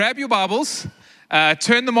Grab your Bibles,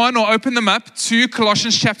 turn them on or open them up to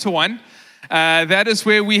Colossians chapter 1. That is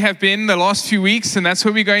where we have been the last few weeks, and that's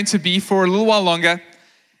where we're going to be for a little while longer.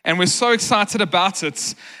 And we're so excited about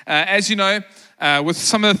it. As you know, with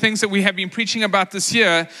some of the things that we have been preaching about this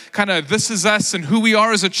year, kind of this is us and who we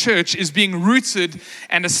are as a church is being rooted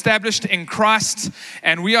and established in Christ.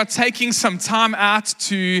 And we are taking some time out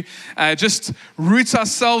to just root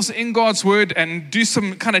ourselves in God's word and do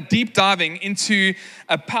some kind of deep diving into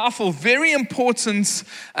a powerful, very important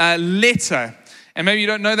letter. And maybe you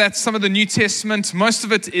don't know that some of the New Testament, most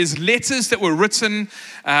of it is letters that were written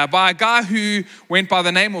by a guy who went by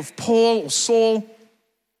the name of Paul or Saul.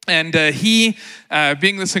 And he,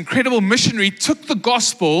 being this incredible missionary, took the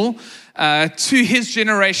gospel to his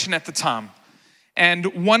generation at the time.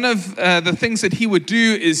 And one of the things that he would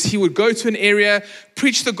do is he would go to an area,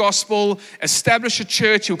 preach the gospel, establish a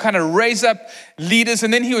church. He would kind of raise up leaders,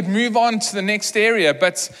 and then he would move on to the next area.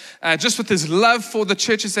 But just with his love for the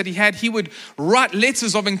churches that he had, he would write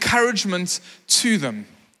letters of encouragement to them.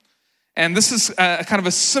 And this is kind of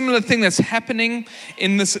a similar thing that's happening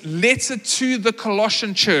in this letter to the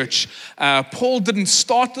Colossian church. Paul didn't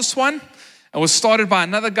start this one. It was started by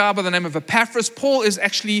another guy by the name of Epaphras. Paul is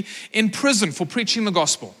actually in prison for preaching the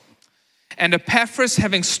gospel. And Epaphras,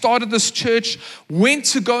 having started this church, went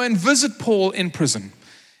to go and visit Paul in prison.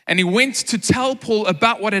 And he went to tell Paul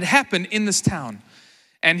about what had happened in this town.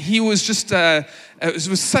 And he was just, it was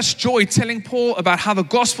with such joy telling Paul about how the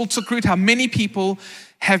gospel took root, how many people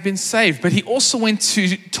have been saved. But he also went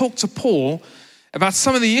to talk to Paul about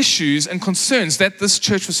some of the issues and concerns that this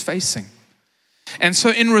church was facing. And so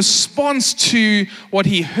in response to what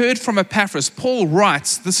he heard from Epaphras, Paul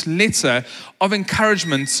writes this letter of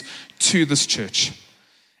encouragement to this church.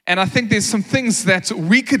 And I think there's some things that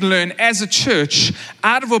we could learn as a church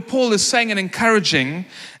out of what Paul is saying and encouraging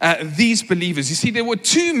these believers. You see, there were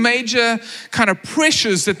two major kind of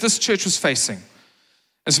pressures that this church was facing.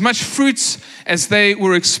 As much fruit as they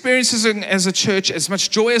were experiencing as a church, as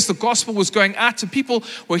much joy as the gospel was going out to people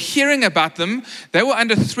were hearing about them, they were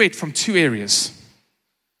under threat from two areas.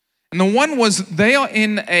 And the one was they are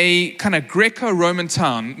in a kind of Greco-Roman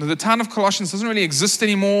town. The town of Colossians doesn't really exist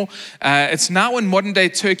anymore. It's now in modern-day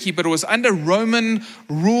Turkey, but it was under Roman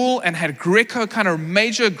rule and had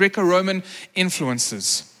major Greco-Roman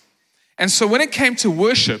influences. And so when it came to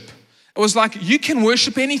worship, it was like, you can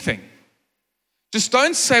worship anything. Just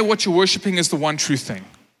don't say what you're worshiping is the one true thing.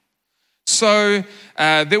 So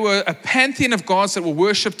there were a pantheon of gods that were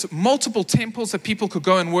worshipped, multiple temples that people could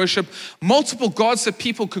go and worship, multiple gods that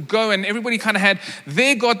people could go, and everybody kind of had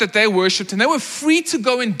their god that they worshipped, and they were free to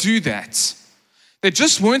go and do that. They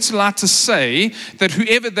just weren't allowed to say that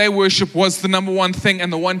whoever they worship was the number one thing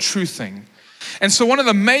and the one true thing. And so one of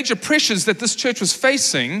the major pressures that this church was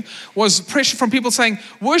facing was pressure from people saying,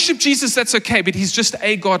 worship Jesus, that's okay, but he's just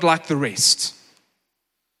a god like the rest.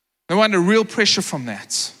 They were under real pressure from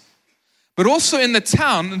that. But also in the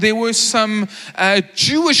town, there were some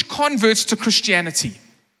Jewish converts to Christianity.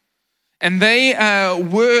 And they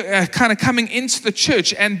were kind of coming into the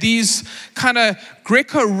church. And these kind of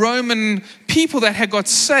Greco-Roman people that had got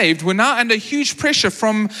saved were now under huge pressure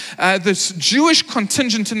from this Jewish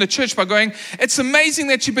contingent in the church by going, it's amazing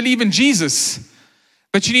that you believe in Jesus,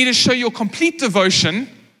 but you need to show your complete devotion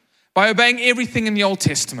by obeying everything in the Old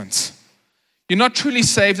Testament. You're not truly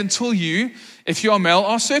saved until you, if you are male,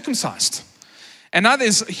 are circumcised. And now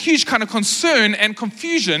there's a huge kind of concern and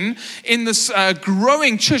confusion in this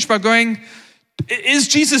growing church by going, is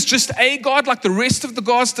Jesus just a God like the rest of the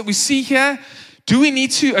gods that we see here? Do we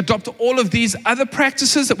need to adopt all of these other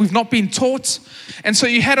practices that we've not been taught? And so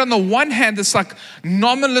you had on the one hand this like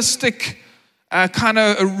nominalistic kind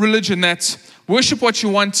of religion that worship what you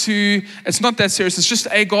want to, it's not that serious, it's just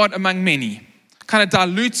a God among many. Kind of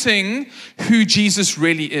diluting who Jesus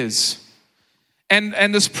really is.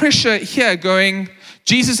 And this pressure here going,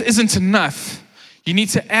 Jesus isn't enough. You need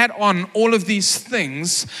to add on all of these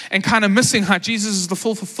things and kind of missing how Jesus is the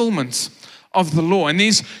full fulfillment of the law. And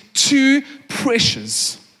these two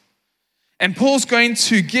pressures. And Paul's going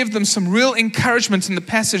to give them some real encouragement in the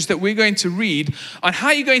passage that we're going to read on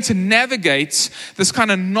how you're going to navigate this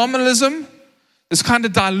kind of nominalism, this kind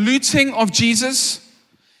of diluting of Jesus,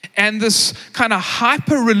 and this kind of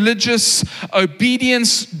hyper-religious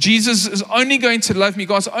obedience. Jesus is only going to love me.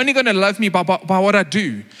 God's only going to love me by what I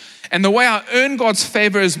do. And the way I earn God's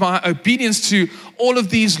favor is my obedience to all of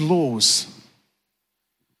these laws.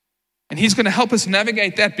 And he's going to help us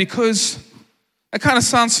navigate that because it kind of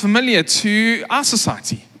sounds familiar to our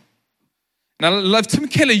society. And I love Tim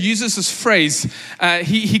Keller uses this phrase.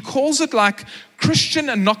 He calls it like Christian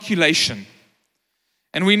inoculation.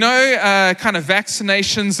 And we know kind of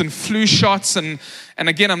vaccinations and flu shots, and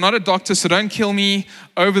again, I'm not a doctor, so don't kill me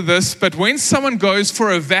over this, but when someone goes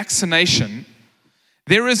for a vaccination,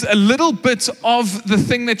 there is a little bit of the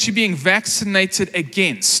thing that you're being vaccinated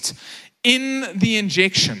against in the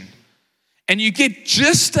injection. And you get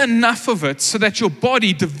just enough of it so that your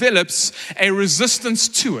body develops a resistance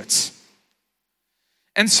to it.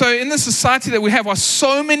 And so in the society that we have, why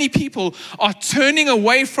so many people are turning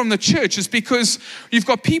away from the church is because you've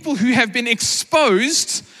got people who have been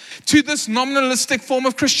exposed to this nominalistic form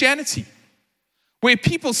of Christianity, where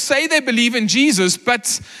people say they believe in Jesus,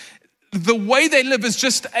 but the way they live is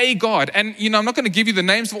just a God. And, I'm not going to give you the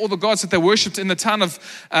names of all the gods that they worshipped in the town of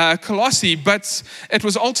Colossae, but it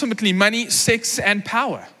was ultimately money, sex, and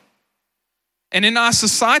power. And in our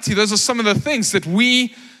society, those are some of the things that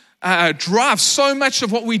we drive so much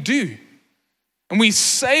of what we do. And we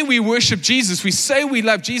say we worship Jesus, we say we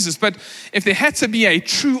love Jesus, but if there had to be a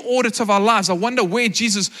true audit of our lives, I wonder where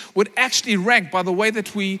Jesus would actually rank by the way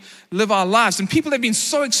that we live our lives. And people have been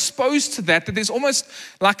so exposed to that there's almost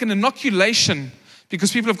like an inoculation,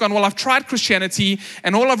 because people have gone, well, I've tried Christianity,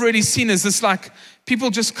 and all I've really seen is this, like, people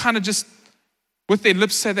just kind of just with their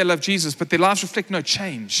lips say they love Jesus, but their lives reflect no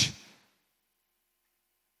change.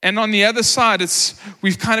 And on the other side,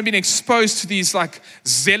 we've kind of been exposed to these like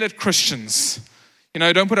zealot Christians.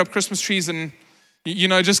 Don't put up Christmas trees and,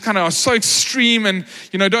 just kind of are so extreme and,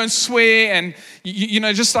 don't swear and,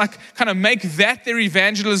 just like kind of make that their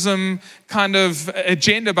evangelism kind of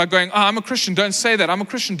agenda by going, I'm a Christian, don't say that. I'm a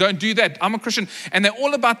Christian, don't do that. I'm a Christian. And they're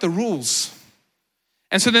all about the rules.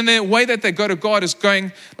 And so then the way that they go to God is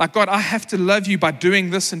going like, God, I have to love you by doing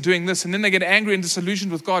this and doing this. And then they get angry and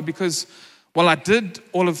disillusioned with God because, well, I did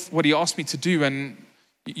all of what he asked me to do and,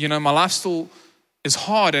 my life still is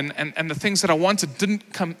hard and the things that I wanted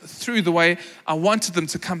didn't come through the way I wanted them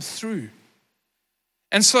to come through.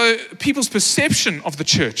 And so people's perception of the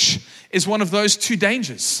church is one of those two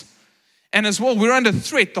dangers. And as well, we're under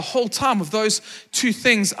threat the whole time of those two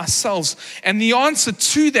things ourselves. And the answer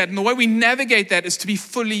to that and the way we navigate that is to be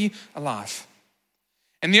fully alive.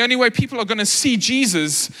 And the only way people are going to see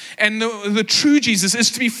Jesus and the true Jesus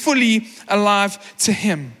is to be fully alive to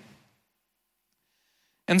him.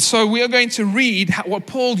 And so we are going to read what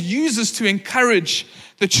Paul uses to encourage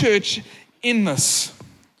the church in this.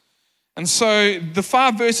 And so the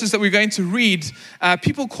 5 verses that we're going to read,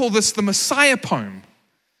 people call this the Messiah poem.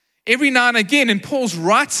 Every now and again in Paul's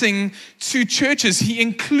writing to churches, he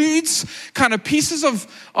includes kind of pieces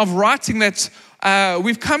of writing that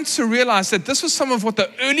we've come to realize that this was some of what the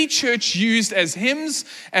early church used as hymns,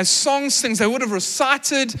 as songs, things they would have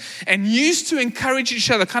recited and used to encourage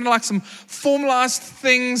each other, kind of like some formalized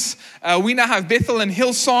things. We now have Bethel and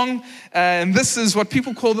Hillsong, and this is what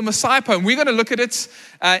people call the Messiah poem. We're going to look at it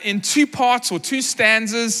in 2 parts or 2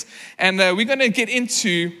 stanzas, and we're going to get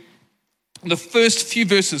into the first few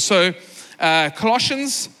verses. So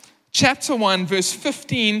Colossians chapter 1, verse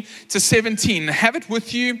 15 to 17. Have it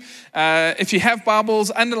with you. If you have Bibles,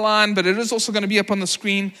 underline, but it is also going to be up on the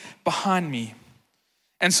screen behind me.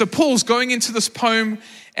 And so Paul's going into this poem,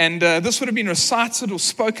 and this would have been recited or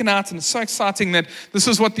spoken out, and it's so exciting that this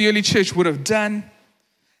is what the early church would have done.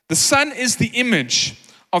 The Son is the image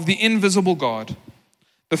of the invisible God,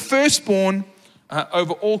 the firstborn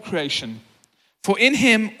over all creation. For in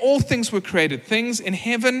him all things were created, things in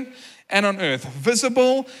heaven and on earth,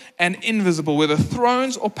 visible and invisible, whether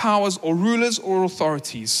thrones or powers or rulers or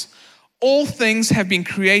authorities. All things have been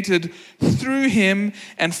created through him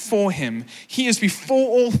and for him. He is before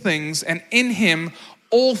all things, and in him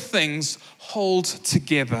all things hold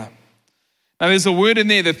together. Now there's a word in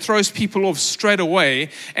there that throws people off straight away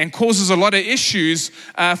and causes a lot of issues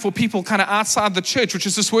for people kind of outside the church, which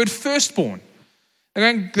is this word firstborn.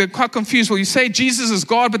 They're quite confused. Well, you say Jesus is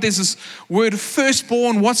God, but there's this word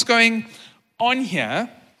firstborn. What's going on here?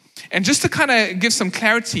 And just to kind of give some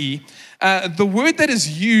clarity, the word that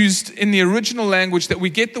is used in the original language that we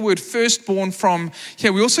get the word firstborn from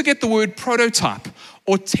here, we also get the word prototype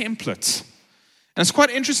or template. And it's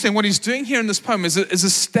quite interesting. What he's doing here in this poem is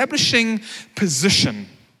establishing position.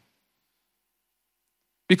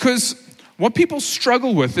 Because what people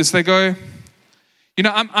struggle with is they go,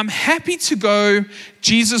 I'm happy to go,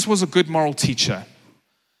 Jesus was a good moral teacher.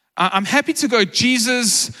 I'm happy to go,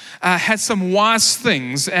 Jesus had some wise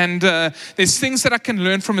things, and there's things that I can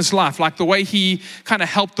learn from his life, like the way he kind of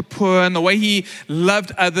helped the poor and the way he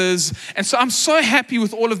loved others. And so I'm so happy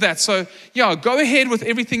with all of that. So yeah, go ahead with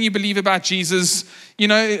everything you believe about Jesus,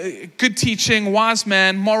 good teaching, wise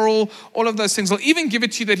man, moral, all of those things. I'll even give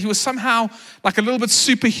it to you that he was somehow like a little bit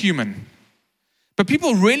superhuman. But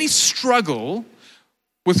people really struggle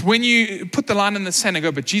with when you put the line in the sand and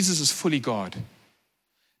go, but Jesus is fully God.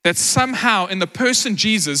 That somehow in the person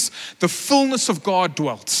Jesus, the fullness of God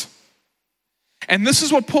dwelt. And this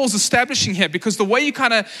is what Paul's establishing here, because the way you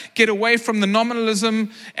kind of get away from the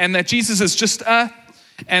nominalism and that Jesus is just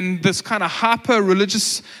and this kind of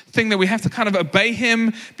hyper-religious thing that we have to kind of obey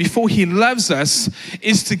him before he loves us,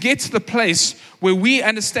 is to get to the place where we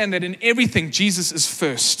understand that in everything, Jesus is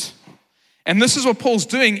first. And this is what Paul's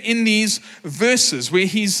doing in these verses, where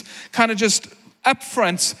he's kind of just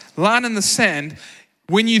upfront, line in the sand.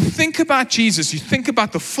 When you think about Jesus, you think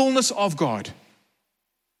about the fullness of God.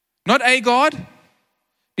 Not a God,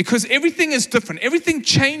 because everything is different. Everything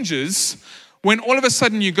changes when all of a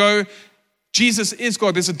sudden you go, Jesus is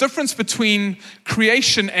God. There's a difference between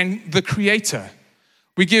creation and the creator.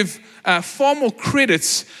 We give far more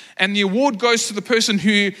credits, and the award goes to the person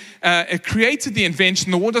who created the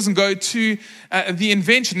invention. The award doesn't go to the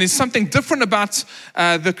invention. There's something different about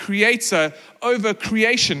the creator over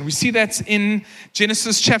creation. We see that in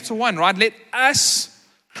Genesis chapter 1, right? Let us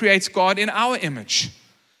create God in our image.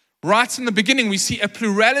 Right in the beginning, we see a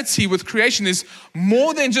plurality with creation. There's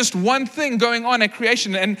more than just one thing going on at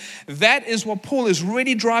creation. And that is what Paul is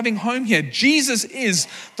really driving home here. Jesus is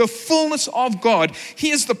the fullness of God.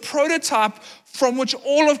 He is the prototype from which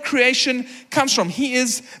all of creation comes from. He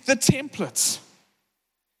is the template.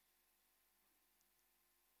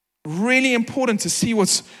 Really important to see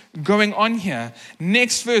what's going on here.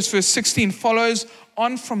 Next verse 16, follows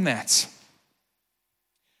on from that.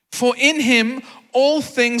 For in him all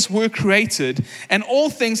things were created, and all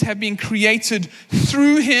things have been created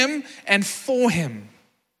through him and for him.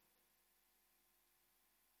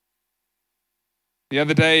 The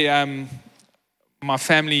other day, my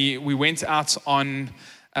family, we went out on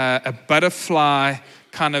a butterfly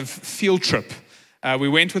kind of field trip. We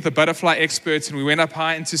went with the butterfly experts, and we went up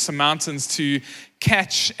high into some mountains to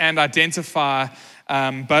catch and identify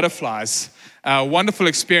butterflies. Wonderful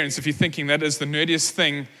experience if you're thinking that is the nerdiest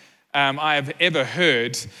thing I have ever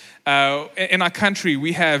heard. In our country,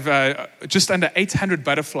 we have just under 800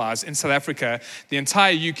 butterflies. In South Africa, the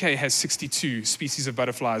entire UK has 62 species of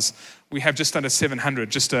butterflies. We have just under 700.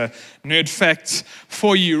 Just a nerd fact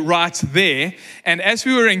for you right there. And as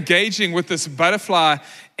we were engaging with this butterfly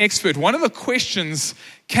expert, one of the questions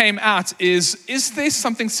came out is there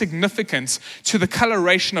something significant to the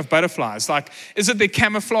coloration of butterflies? Like, is it their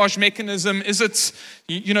camouflage mechanism? Is it,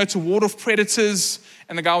 to ward off predators?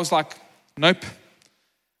 And the guy was like, nope.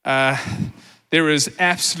 There is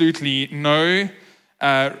absolutely no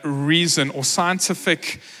reason or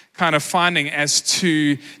scientific kind of finding as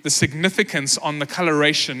to the significance on the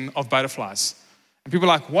coloration of butterflies. And people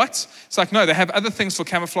are like, what? It's like, no, they have other things for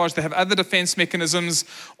camouflage. They have other defense mechanisms,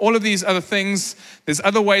 all of these other things. There's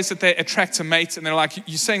other ways that they attract a mate. And they're like,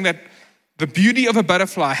 you're saying that the beauty of a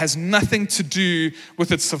butterfly has nothing to do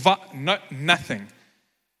with its survival? No, nothing.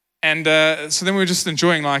 And so then we were just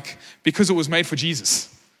enjoying, like, because it was made for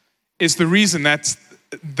Jesus, is the reason that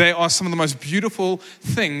they are some of the most beautiful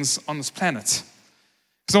things on this planet.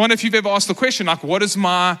 Because I wonder if you've ever asked the question, like, what is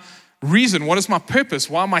my reason? What is my purpose?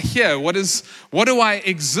 Why am I here? What do I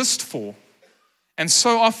exist for? And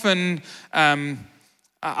so often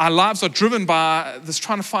our lives are driven by this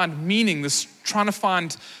trying to find meaning, this trying to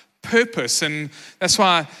find purpose. And that's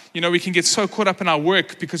why, we can get so caught up in our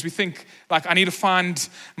work, because we think, like, I need to find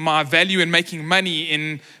my value in making money,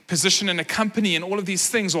 in position in a company, and all of these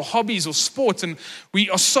things, or hobbies or sport. And we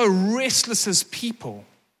are so restless as people.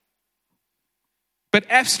 But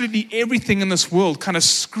absolutely everything in this world kind of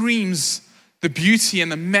screams the beauty and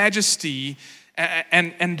the majesty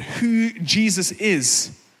and who Jesus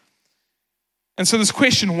is. And so this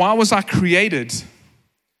question, why was I created?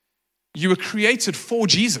 You were created for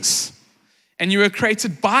Jesus, and you were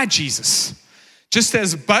created by Jesus. Just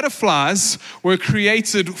as butterflies were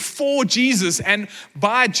created for Jesus and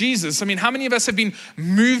by Jesus. I mean, how many of us have been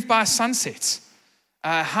moved by a sunset?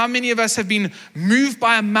 How many of us have been moved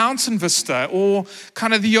by a mountain vista, or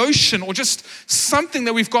kind of the ocean, or just something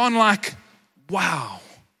that we've gone like, wow,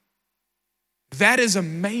 that is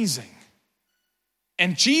amazing.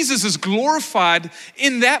 And Jesus is glorified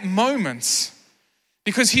in that moment,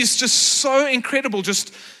 because he's just so incredible,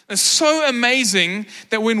 just so amazing,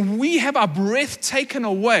 that when we have our breath taken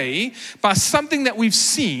away by something that we've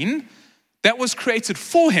seen that was created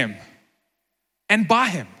for him and by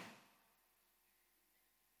him.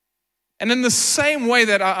 And in the same way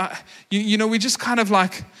that, we just kind of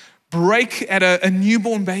like break at a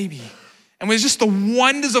newborn baby. And with just the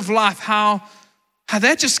wonders of life, how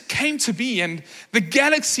that just came to be, and the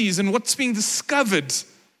galaxies and what's being discovered.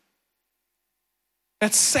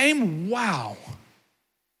 That same wow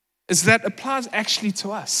is that applies actually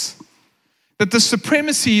to us. That the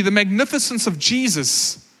supremacy, the magnificence of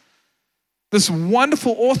Jesus, this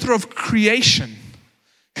wonderful author of creation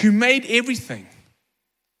who made everything,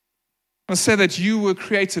 I say that you were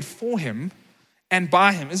created for him and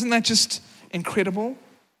by him. Isn't that just incredible?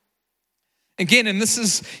 Again, and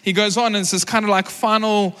he goes on, and it's this kind of like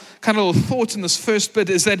final kind of little thought in this first bit,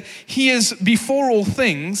 is that he is before all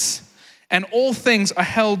things, and all things are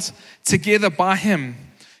held together by him.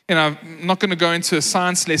 I'm not going to go into a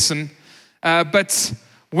science lesson, but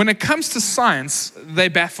when it comes to science, they're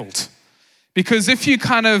baffled. Because if you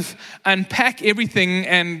kind of unpack everything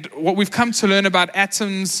and what we've come to learn about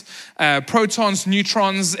atoms, protons,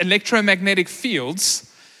 neutrons, electromagnetic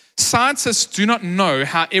fields, scientists do not know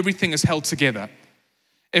how everything is held together.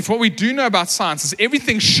 If what we do know about science is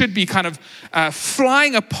everything should be kind of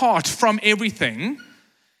flying apart from everything,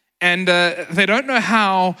 and they don't know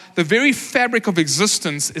how the very fabric of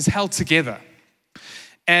existence is held together.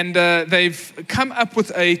 And they've come up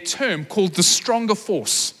with a term called the stronger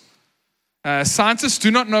force. Scientists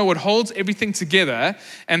do not know what holds everything together,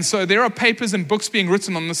 and so there are papers and books being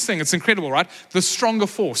written on this thing. It's incredible, right? The stronger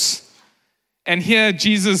force. And here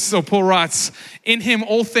Paul writes, in him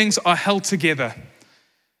all things are held together.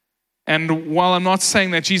 And while I'm not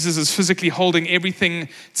saying that Jesus is physically holding everything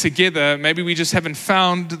together, maybe we just haven't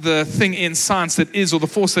found the thing in science that is, or the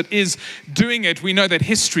force that is doing it. We know that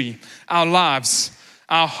history, our lives,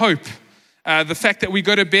 our hope, the fact that we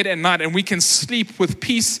go to bed at night and we can sleep with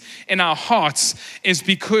peace in our hearts is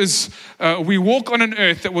because we walk on an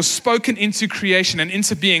earth that was spoken into creation and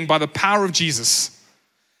into being by the power of Jesus.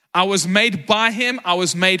 I was made by him. I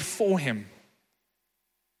was made for him.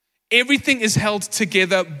 Everything is held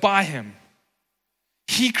together by him.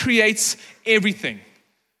 He creates everything.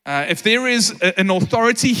 If there is an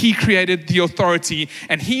authority, he created the authority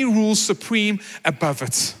and he rules supreme above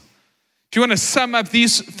it. If you want to sum up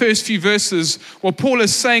these first few verses, what Paul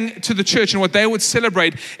is saying to the church and what they would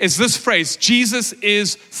celebrate is this phrase: Jesus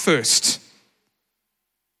is first.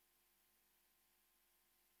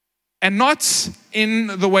 And not in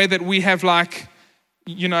the way that we have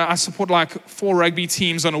I support 4 rugby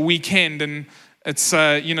teams on a weekend, and it's,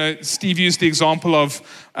 Steve used the example of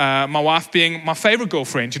my wife being my favorite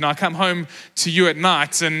girlfriend. I come home to you at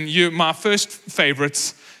night and you're my first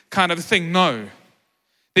favorite kind of thing. No.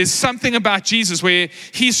 There's something about Jesus where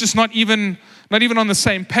he's just not even on the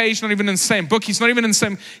same page, not even in the same book. He's not even in the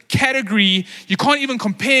same category. You can't even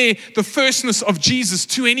compare the firstness of Jesus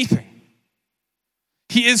to anything.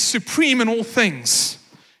 He is supreme in all things.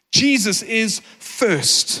 Jesus is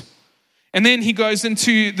first. And then he goes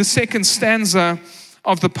into the second stanza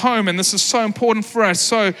of the poem, and this is so important for us.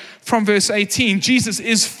 So from verse 18, Jesus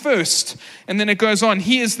is first. And then it goes on,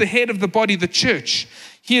 he is the head of the body, the church.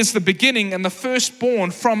 He is the beginning and the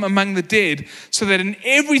firstborn from among the dead, so that in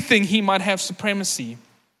everything he might have supremacy.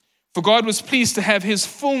 For God was pleased to have his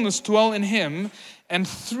fullness dwell in him, and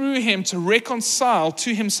through him to reconcile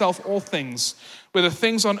to himself all things, whether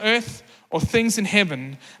things on earth or things in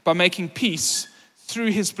heaven, by making peace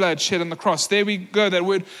through his blood shed on the cross. There we go, that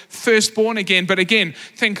word firstborn again. But again,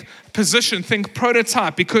 think position, think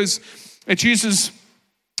prototype, because it uses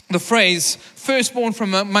the phrase firstborn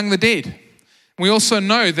from among the dead. We also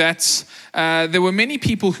know that there were many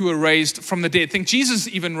people who were raised from the dead. Think Jesus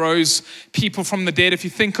even rose people from the dead if you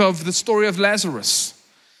think of the story of Lazarus.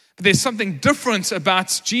 But there's something different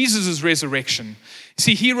about Jesus' resurrection.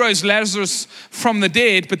 See, he rose Lazarus from the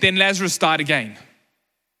dead, but then Lazarus died again.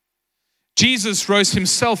 Jesus rose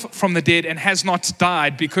himself from the dead and has not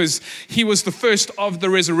died because he was the first of the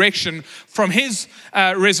resurrection. From his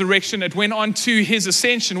resurrection, it went on to his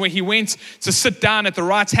ascension, where he went to sit down at the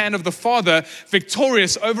right hand of the Father,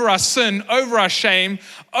 victorious over our sin, over our shame,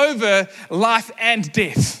 over life and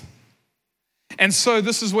death. And so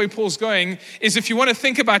this is where Paul's going, is if you want to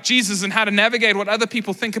think about Jesus and how to navigate what other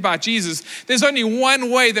people think about Jesus, there's only one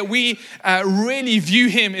way that we really view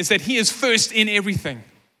him, is that he is first in everything.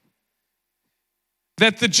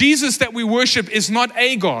 That the Jesus that we worship is not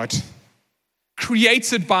a God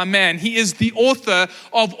created by man. He is the author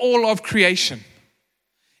of all of creation.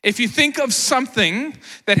 If you think of something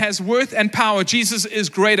that has worth and power, Jesus is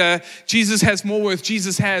greater. Jesus has more worth.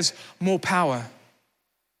 Jesus has more power.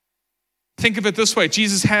 Think of it this way.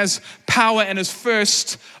 Jesus has power and is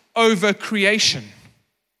first over creation.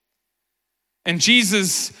 And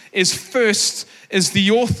Jesus is first, is the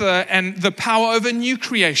author and the power over new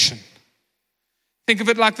creation. Think of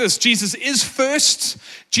it like this. Jesus is first.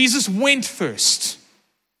 Jesus went first.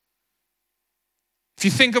 If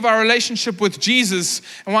you think of our relationship with Jesus,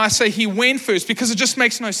 and why I say he went first, because it just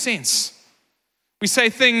makes no sense. We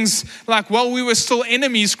say things like, while we were still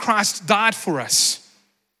enemies, Christ died for us.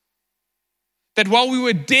 That while we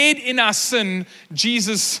were dead in our sin,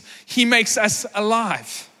 Jesus, he makes us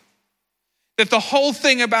alive. That the whole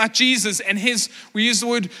thing about Jesus and we use the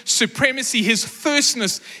word supremacy, his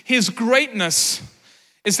firstness, his greatness,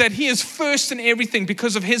 is that he is first in everything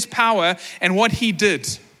because of his power and what he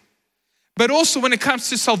did. But also when it comes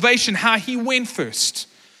to salvation, how he went first.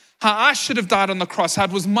 How I should have died on the cross, how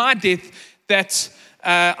it was my death that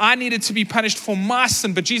I needed to be punished for my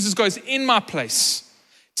sin, but Jesus goes in my place,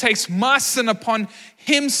 takes my sin upon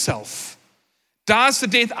himself, dies the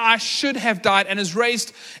death I should have died, and is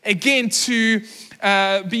raised again to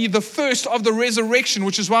be the first of the resurrection,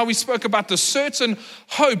 which is why we spoke about the certain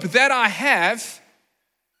hope that I have,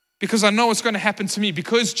 because I know what's going to happen to me,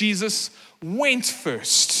 because Jesus went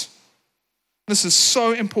first. This is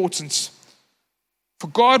so important. For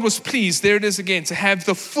God was pleased, there it is again, to have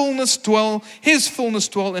his fullness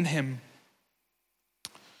dwell in him.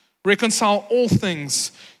 Reconcile all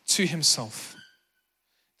things to himself.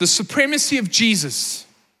 The supremacy of Jesus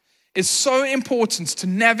is so important to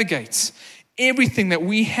navigate everything that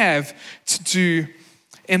we have to do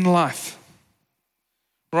in life.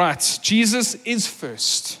 Right, Jesus is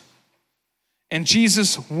first. And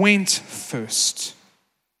Jesus went first.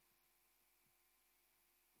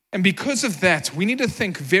 And because of that, we need to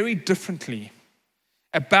think very differently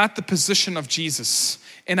about the position of Jesus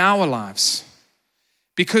in our lives.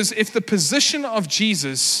 Because if the position of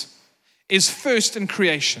Jesus is first in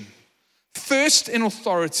creation, first in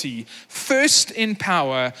authority, first in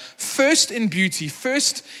power, first in beauty,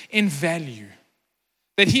 first in value,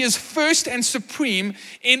 that he is first and supreme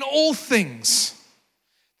in all things,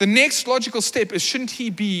 the next logical step is, shouldn't he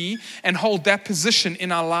be and hold that position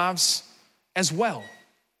in our lives as well?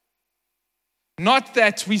 Not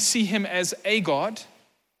that we see him as a God,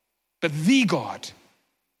 but the God.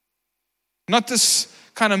 Not this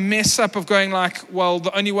kind of mess up of going like, well,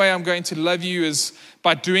 the only way I'm going to love you is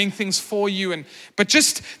by doing things for you. But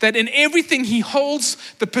just that in everything he holds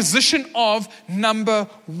the position of number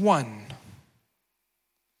one.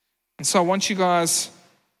 And so I want you guys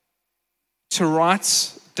to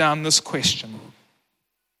write down this question.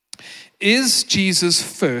 Is Jesus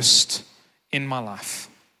first in my life?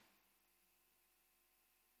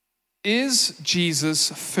 Is Jesus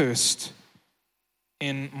first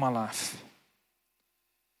in my life?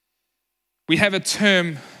 We have a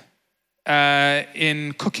term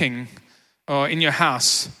in cooking or in your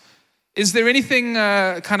house. Is there anything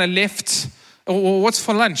kind of left, or what's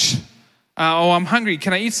for lunch? Oh, I'm hungry.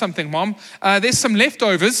 Can I eat something, Mom? There's some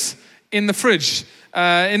leftovers in the fridge,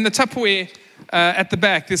 in the Tupperware at the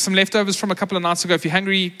back. There's some leftovers from a couple of nights ago. If you're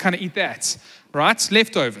hungry, kind of eat that, right?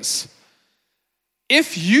 Leftovers.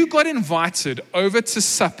 If you got invited over to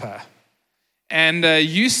supper and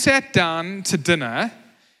you sat down to dinner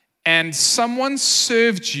and someone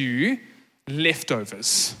served you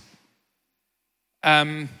leftovers,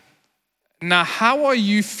 now how are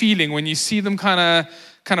you feeling when you see them kind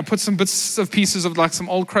of put some bits of pieces of like some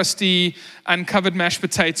old crusty uncovered mashed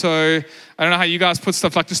potato? I don't know how you guys put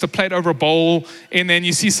stuff like just a plate over a bowl, and then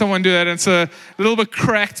you see someone do that and it's a little bit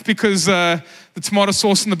cracked because the tomato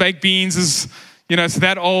sauce and the baked beans is, it's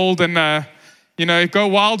that old, and, go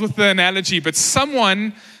wild with the analogy. But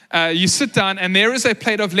someone, you sit down and there is a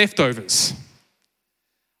plate of leftovers.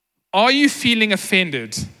 Are you feeling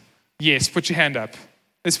offended? Yes, put your hand up.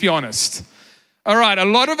 Let's be honest. All right, a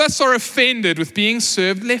lot of us are offended with being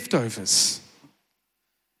served leftovers.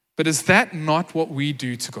 But is that not what we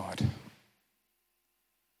do to God?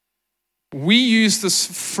 We use this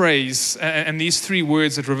phrase and these three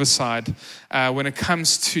words at Riverside when it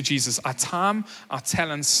comes to Jesus: our time, our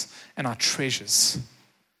talents, and our treasures.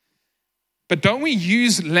 But don't we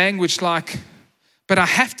use language like, but I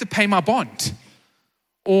have to pay my bond?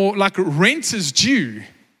 Or like rent is due,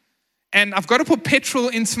 and I've got to put petrol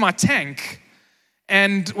into my tank,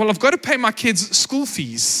 and well, I've got to pay my kids' school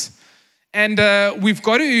fees, and we've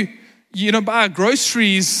got to, buy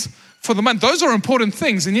groceries for the month. Those are important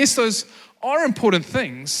things, and yes, those are important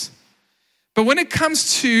things. But when it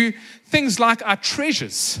comes to things like our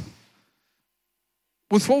treasures,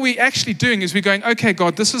 with what we're actually doing is we're going, okay,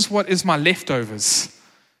 God, this is what is my leftovers.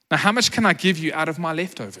 Now, how much can I give you out of my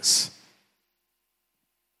leftovers?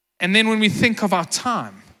 And then when we think of our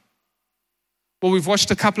time, well, we've watched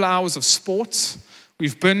a couple of hours of sports.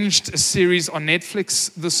 We've binged a series on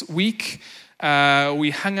Netflix this week. We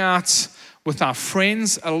hung out with our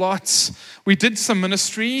friends a lot. We did some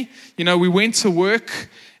ministry. We went to work,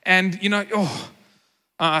 and,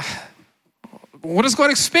 what does God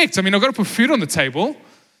expect? I mean, I've got to put food on the table,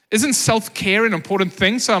 Isn't self-care an important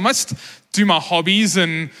thing? So I must do my hobbies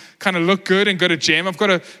and kind of look good and go to gym. I've got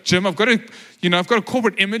a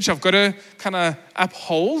corporate image I've got to kind of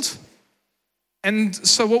uphold. And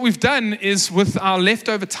so what we've done is with our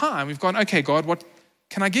leftover time, we've gone, okay, God, what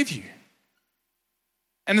can I give you?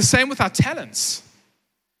 And the same with our talents,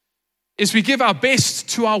 is we give our best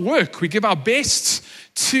to our work. We give our best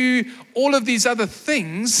to all of these other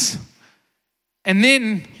things. And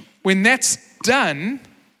then when that's done,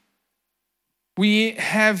 we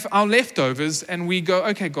have our leftovers and we go,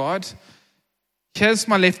 okay, God, here's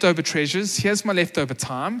my leftover treasures. Here's my leftover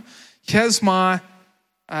time. Here's my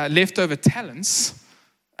leftover talents.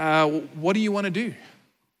 What do you want to do?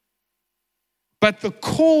 But the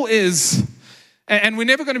call is, and we're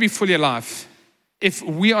never going to be fully alive if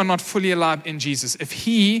we are not fully alive in Jesus, if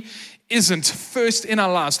he isn't first in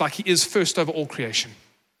our lives like he is first over all creation.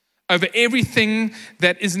 Over everything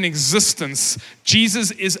that is in existence,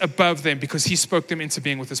 Jesus is above them because he spoke them into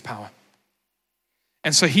being with his power.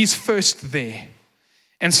 And so he's first there.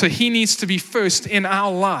 And so he needs to be first in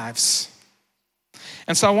our lives.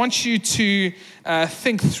 And so I want you to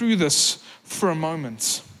think through this for a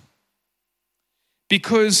moment.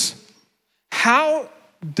 Because how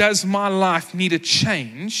does my life need a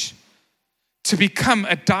change to become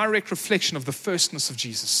a direct reflection of the firstness of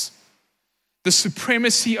Jesus? The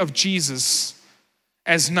supremacy of Jesus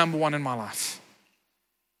as number one in my life.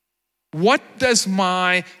 What does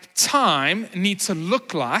my time need to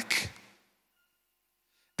look like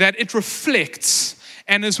that it reflects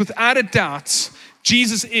and is without a doubt,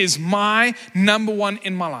 Jesus is my number one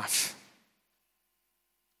in my life?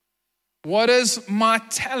 What does my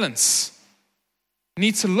talents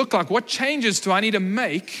need to look like? What changes do I need to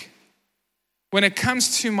make when it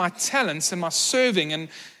comes to my talents and my serving, and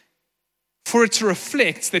for it to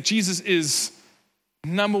reflect that Jesus is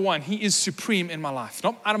number one? He is supreme in my life,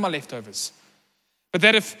 not out of my leftovers. But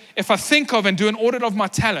that if I think of and do an audit of my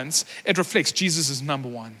talents, it reflects Jesus is number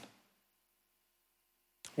one.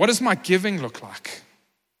 What does my giving look like?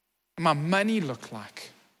 And my money look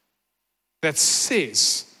like? That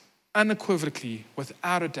says unequivocally,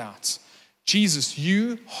 without a doubt, Jesus,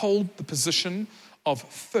 you hold the position of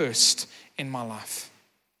first in my life.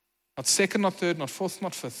 Not second, not third, not fourth,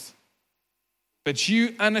 not fifth. But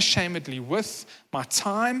you unashamedly, with my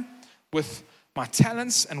time, with my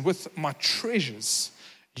talents, and with my treasures,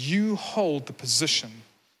 you hold the position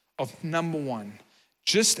of number one,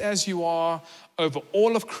 just as you are over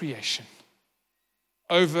all of creation,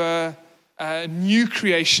 over new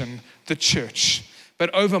creation, the church, but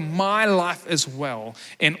over my life as well.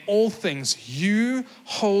 In all things, you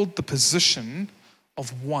hold the position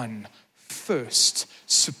of one, first,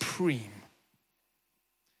 supreme.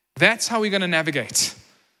 That's how we're going to navigate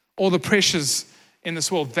all the pressures in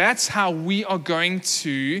this world. That's how we are going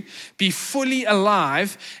to be fully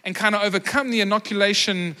alive and kind of overcome the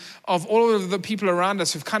inoculation of all of the people around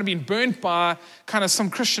us who've kind of been burnt by kind of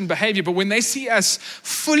some Christian behavior. But when they see us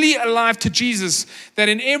fully alive to Jesus, that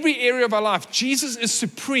in every area of our life, Jesus is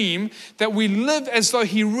supreme, that we live as though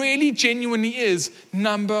he really genuinely is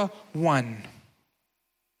number one.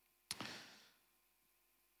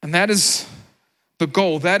 And that is the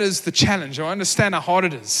goal. That is the challenge. I understand how hard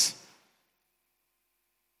it is.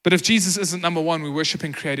 But if Jesus isn't number one, we're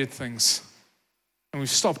worshiping created things. And we've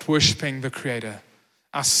stopped worshiping the Creator,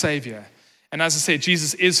 our Savior. And as I said,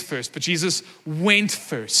 Jesus is first, but Jesus went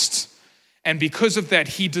first. And because of that,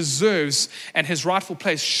 he deserves, and his rightful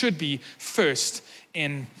place should be first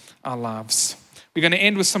in our lives. We're going to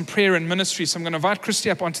end with some prayer and ministry. So I'm going to invite Christy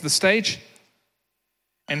up onto the stage.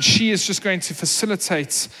 And she is just going to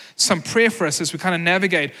facilitate some prayer for us as we kind of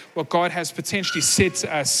navigate what God has potentially said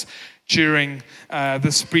to us during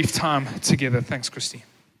this brief time together. Thanks, Christy.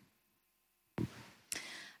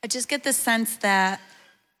 I just get the sense that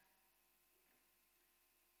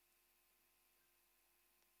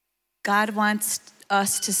God wants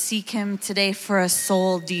us to seek him today for a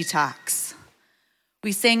soul detox.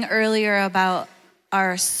 We sang earlier about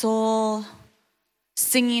our soul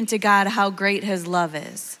singing to God how great his love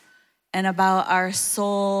is, and about our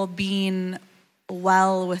soul being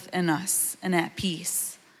well within us and at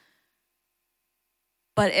peace.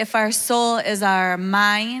 But if our soul is our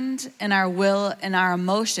mind and our will and our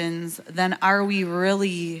emotions, then are we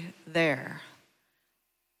really there?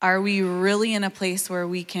 Are we really in a place where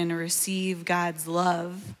we can receive God's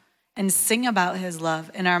love and sing about his love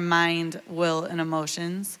in our mind, will, and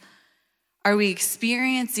emotions? Are we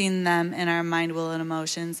experiencing them in our mind, will, and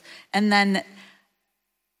emotions? And then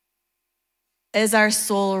is our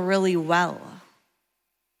soul really well?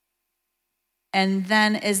 And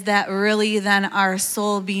then is that really then our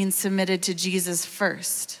soul being submitted to Jesus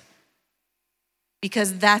first?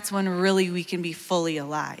 because that's when really we can be fully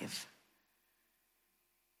alive.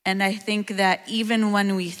 And I think that even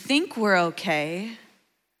when we think we're okay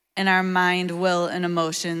in our mind, will, and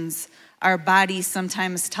emotions, our body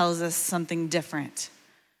sometimes tells us something different.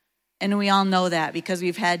 And we all know that because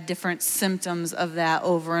we've had different symptoms of that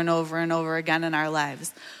over and over and over again in our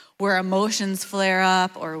lives, where emotions flare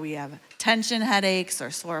up, or we have tension headaches, or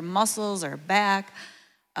sore muscles, or back.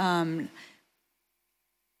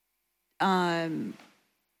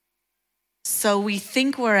 So we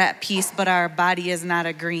think we're at peace, but our body is not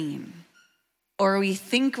agreeing. Or we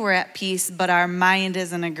think we're at peace, but our mind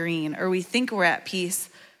isn't agreeing. Or we think we're at peace,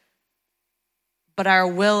 but our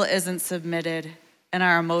will isn't submitted, and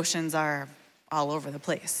our emotions are all over the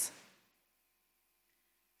place.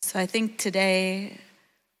 So I think today,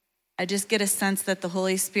 I just get a sense that the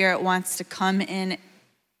Holy Spirit wants to come in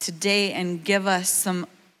today and give us some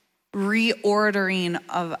reordering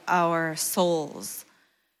of our souls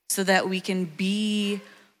so that we can be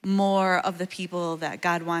more of the people that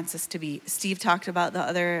God wants us to be. Steve talked about the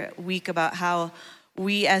other week about how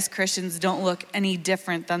we as Christians don't look any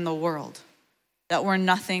different than the world, that we're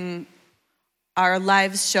nothing, our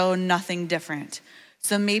lives show nothing different.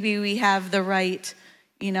 So maybe we have the right,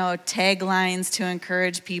 taglines to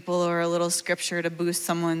encourage people, or a little scripture to boost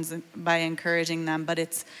someone's by encouraging them, but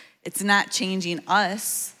it's not changing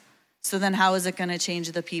us. So then how is it going to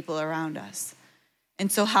change the people around us?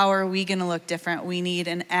 And so how are we going to look different? We need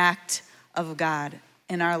an act of God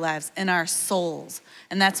in our lives, in our souls.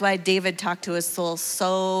 And that's why David talked to his soul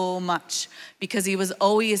so much, because he was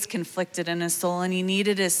always conflicted in his soul, and he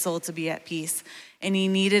needed his soul to be at peace, and he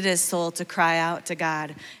needed his soul to cry out to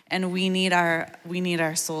God. And we need our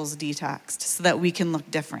souls detoxed so that we can look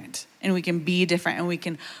different, and we can be different, and we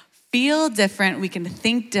can feel different, we can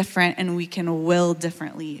think different, and we can will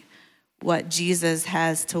differently what Jesus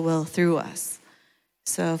has to will through us.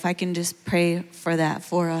 So if I can just pray for that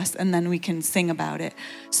for us, and then we can sing about it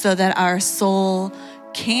so that our soul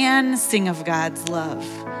can sing of God's love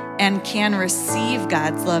and can receive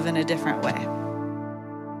God's love in a different way.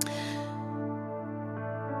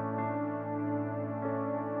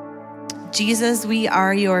 Jesus, we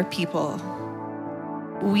are your people.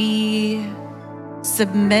 We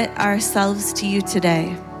submit ourselves to you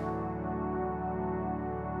today.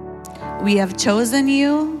 We have chosen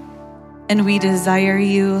you, and we desire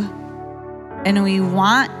you, and we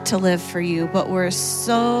want to live for you, but we're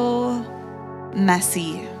so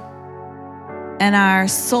messy. And our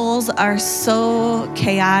souls are so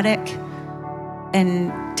chaotic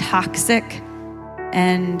and toxic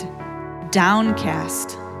and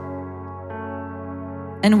downcast.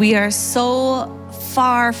 And we are so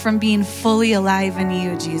far from being fully alive in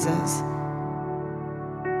you, Jesus.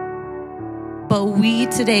 But we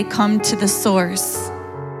today come to the source.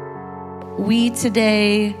 We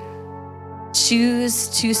today choose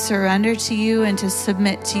to surrender to you and to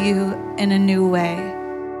submit to you in a new way.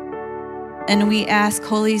 And we ask,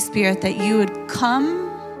 Holy Spirit, that you would come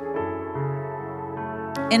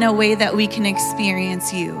in a way that we can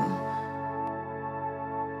experience you.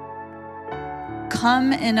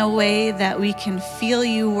 Come in a way that we can feel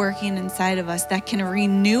you working inside of us, that can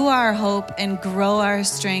renew our hope and grow our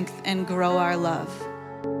strength and grow our love.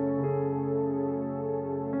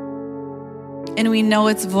 And we know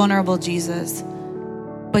it's vulnerable, Jesus,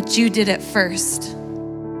 but you did it first.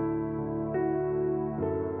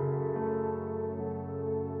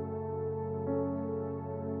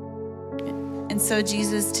 And so,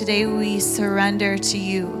 Jesus, today we surrender to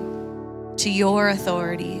you, to your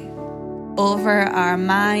authority over our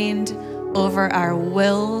mind, over our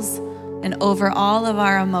wills, and over all of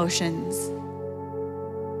our emotions.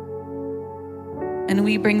 And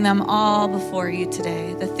we bring them all before you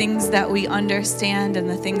today, the things that we understand and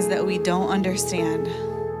the things that we don't understand.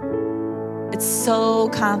 It's so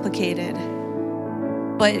complicated.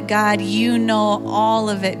 But God, you know all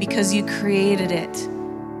of it because you created it.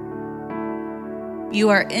 You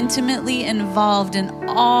are intimately involved in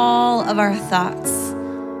all of our thoughts,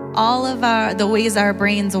 all of the ways our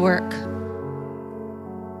brains work,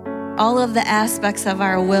 all of the aspects of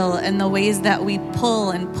our will and the ways that we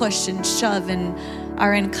pull and push and shove and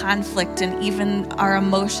are in conflict, and even our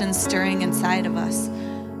emotions stirring inside of us,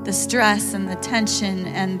 the stress and the tension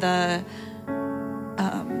and the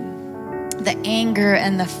anger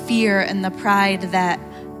and the fear and the pride that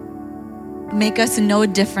make us no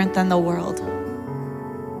different than the world.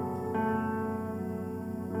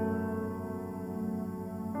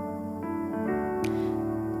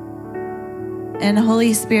 And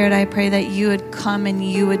Holy Spirit, I pray that you would come and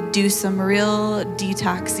you would do some real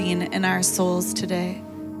detoxing in our souls today.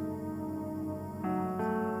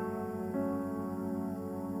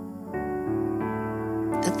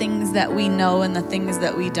 things that we know and the things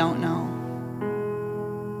that we don't know.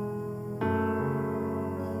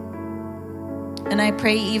 And I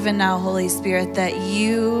pray even now, Holy Spirit, that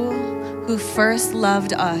you who first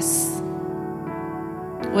loved us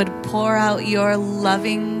would pour out your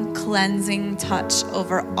loving, cleansing touch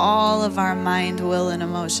over all of our mind, will, and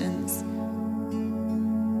emotions.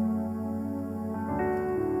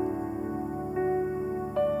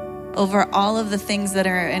 Over all of the things that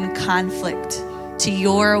are in conflict to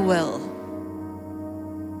your will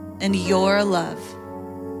and your love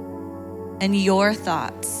and your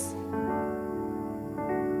thoughts.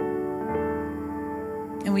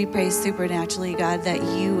 And we pray supernaturally, God, that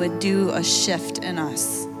you would do a shift in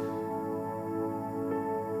us.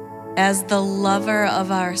 As the lover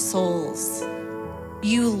of our souls,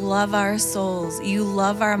 you love our souls, you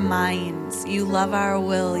love our minds, you love our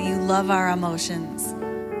will, you love our emotions.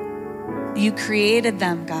 You created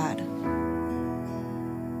them, God.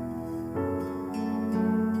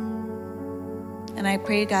 And I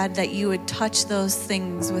pray, God, that you would touch those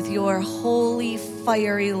things with your holy,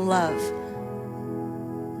 fiery love.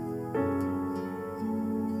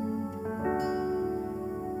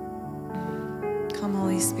 Come,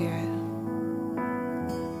 Holy Spirit.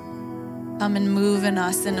 Come and move in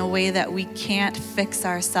us in a way that we can't fix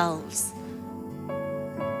ourselves.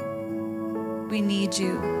 We need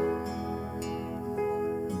you.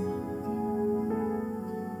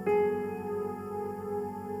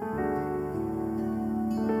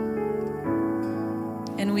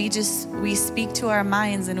 And we speak to our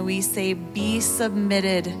minds and we say, be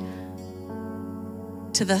submitted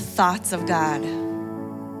to the thoughts of God.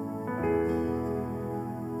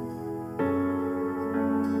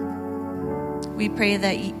 We pray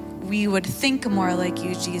that we would think more like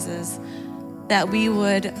you, Jesus, that we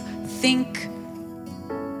would think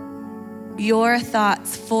your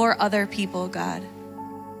thoughts for other people, God.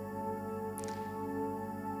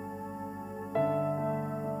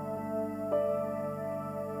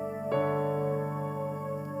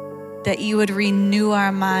 That you would renew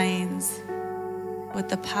our minds with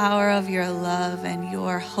the power of your love and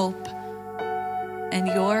your hope and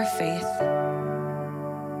your faith.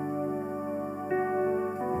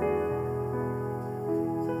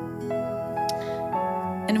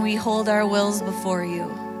 And we hold our wills before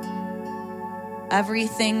you.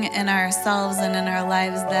 Everything in ourselves and in our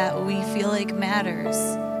lives that we feel like matters,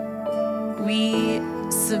 we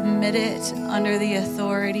submit it under the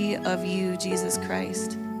authority of you, Jesus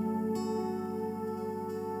Christ.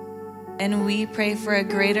 And we pray for a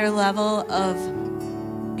greater level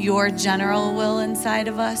of your general will inside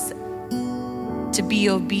of us to be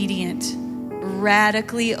obedient,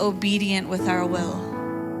 radically obedient with our will.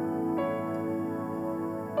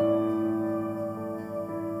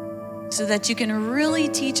 So that you can really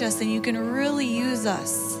teach us and you can really use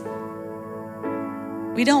us.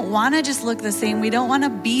 We don't want to just look the same. We don't want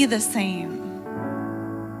to be the same.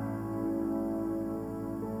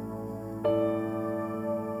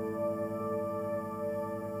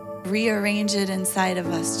 Rearrange it inside of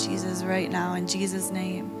us, Jesus, right now, in Jesus'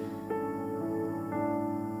 name.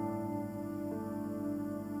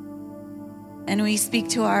 And we speak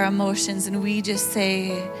to our emotions and we just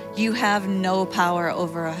say, you have no power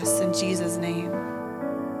over us, in Jesus' name.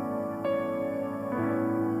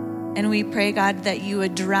 And we pray, God, that you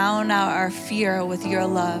would drown out our fear with your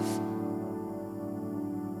love.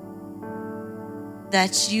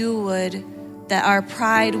 That our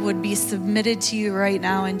pride would be submitted to you right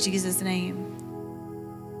now in Jesus' name.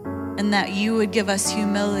 And that you would give us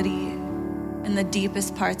humility in the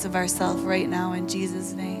deepest parts of ourselves right now in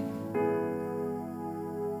Jesus' name.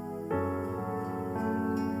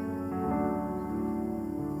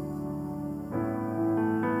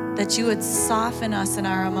 That you would soften us in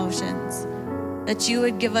our emotions. That you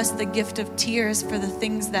would give us the gift of tears for the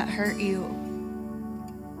things that hurt you.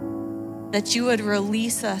 That you would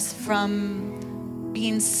release us from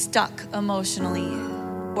being stuck emotionally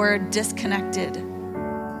or disconnected.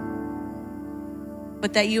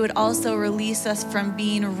 But that you would also release us from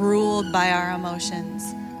being ruled by our emotions.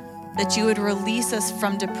 That you would release us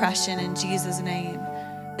from depression in Jesus' name.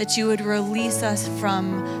 That you would release us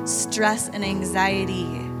from stress and anxiety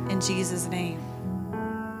in Jesus' name.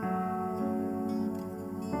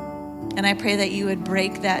 And I pray that you would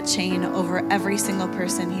break that chain over every single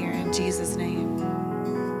person here in Jesus' name.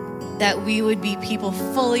 That we would be people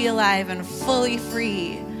fully alive and fully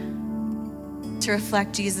free to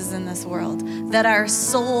reflect Jesus in this world. That our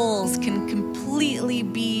souls can completely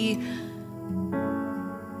be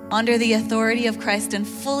under the authority of Christ and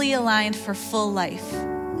fully aligned for full life.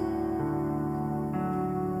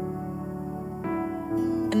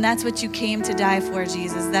 And that's what you came to die for,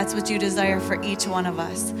 Jesus. That's what you desire for each one of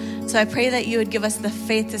us. So I pray that you would give us the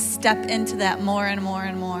faith to step into that more and more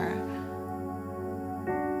and more.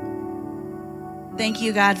 Thank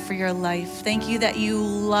you, God, for your life. Thank you that you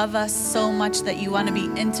love us so much that you want to be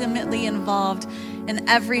intimately involved in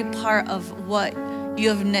every part of what you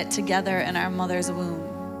have knit together in our mother's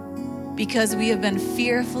womb. Because we have been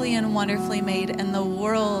fearfully and wonderfully made, and the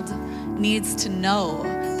world needs to know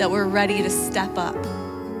that we're ready to step up.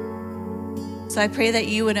 So I pray that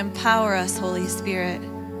you would empower us, Holy Spirit,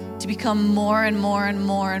 to become more and more and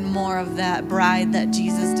more and more of that bride that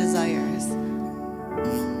Jesus desires.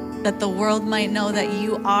 That the world might know that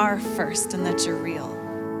you are first and that you're real.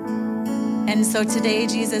 And so today,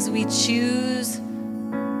 Jesus, we choose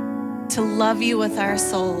to love you with our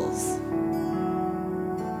souls.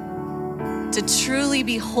 To truly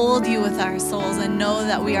behold you with our souls and know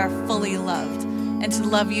that we are fully loved, and to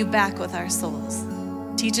love you back with our souls.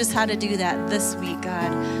 Teach us how to do that this week,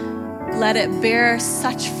 God. Let it bear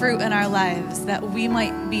such fruit in our lives that we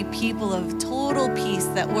might be people of total peace,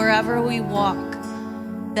 that wherever we walk,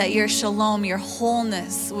 that your shalom, your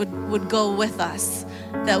wholeness would go with us,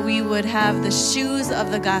 that we would have the shoes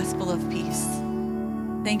of the gospel of peace.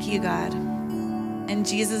 Thank you, God. In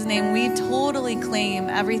Jesus' name, we totally claim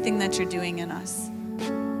everything that you're doing in us.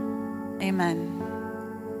 Amen.